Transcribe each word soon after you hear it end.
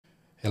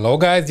Hello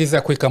guys, this is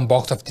a quick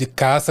unboxing of the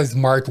Kasa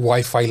Smart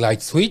Wi-Fi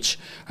light switch.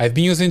 I've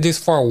been using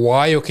this for a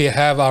while. Okay, I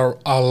have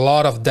a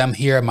lot of them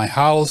here at my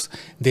house.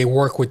 They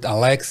work with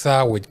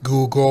Alexa, with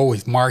Google,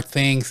 with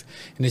SmartThings,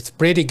 and it's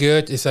pretty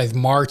good. It's a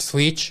smart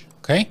switch.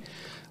 Okay,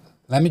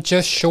 let me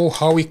just show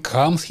how it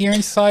comes here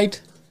inside.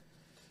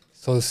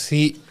 So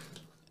see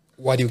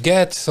what you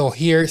get. So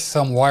here's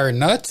some wire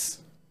nuts,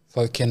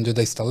 so you can do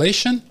the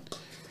installation.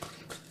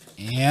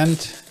 And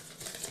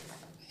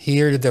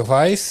here the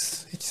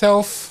device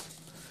itself.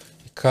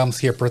 Comes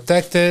here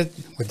protected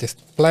with this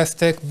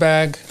plastic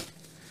bag,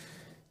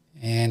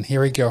 and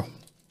here we go.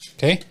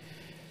 Okay,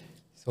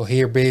 so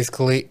here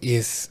basically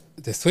is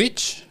the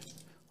switch.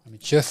 Let me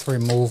just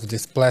remove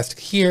this plastic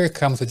here. It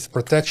comes with this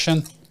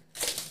protection,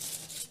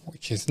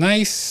 which is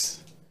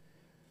nice.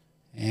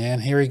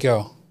 And here we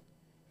go.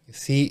 You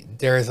see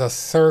there's a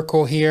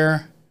circle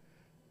here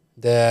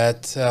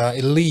that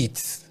it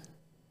leads,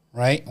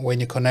 right? When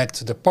you connect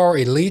to the power,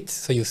 it leads,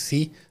 so you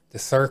see the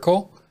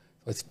circle.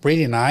 So it's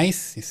pretty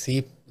nice. You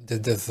see the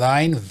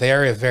design,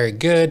 very, very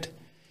good.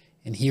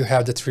 And here you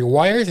have the 3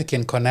 wires you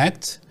can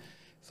connect.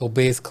 So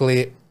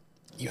basically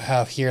you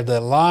have here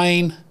the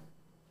line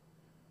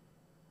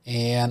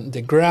and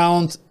the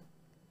ground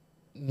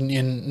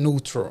in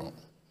neutral,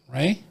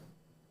 right?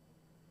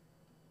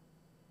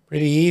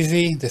 Pretty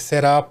easy. The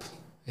setup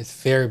is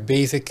very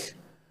basic,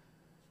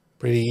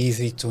 pretty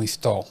easy to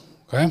install,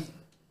 okay?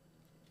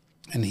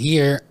 And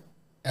here,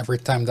 every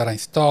time that I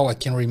install, I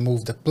can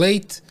remove the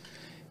plate,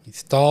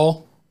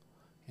 install,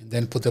 and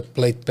then put the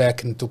plate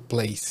back into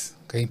place.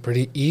 Okay,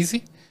 pretty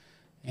easy.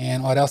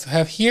 And what else I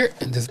have here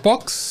in this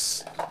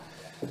box?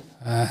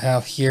 I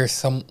have here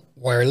some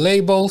wire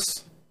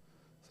labels.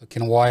 So you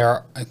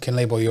can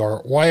label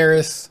your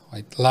wires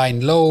like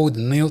line, load,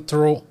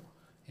 neutral,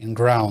 and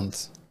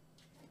ground.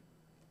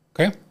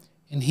 Okay,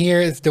 and here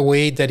is the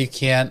way that you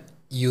can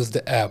use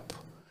the app.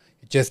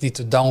 You just need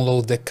to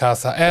download the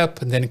Kasa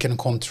app, and then you can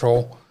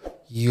control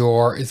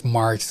your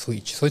smart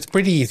switch. So it's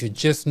pretty easy. You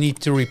just need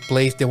to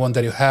replace the one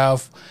that you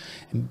have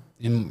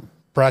and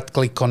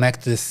practically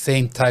connect the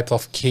same type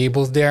of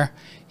cables there,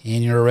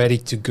 and you're ready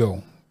to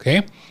go.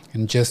 Okay,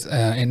 and just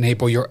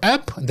enable your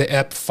app. The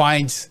app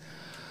finds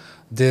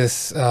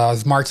this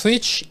smart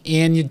switch,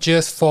 and you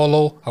just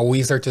follow a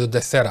wizard to do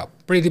the setup.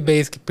 Pretty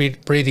basic,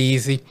 pretty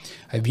easy.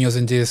 I've been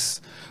using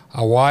this for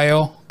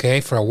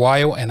a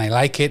while, and I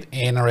like it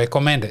and I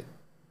recommend it.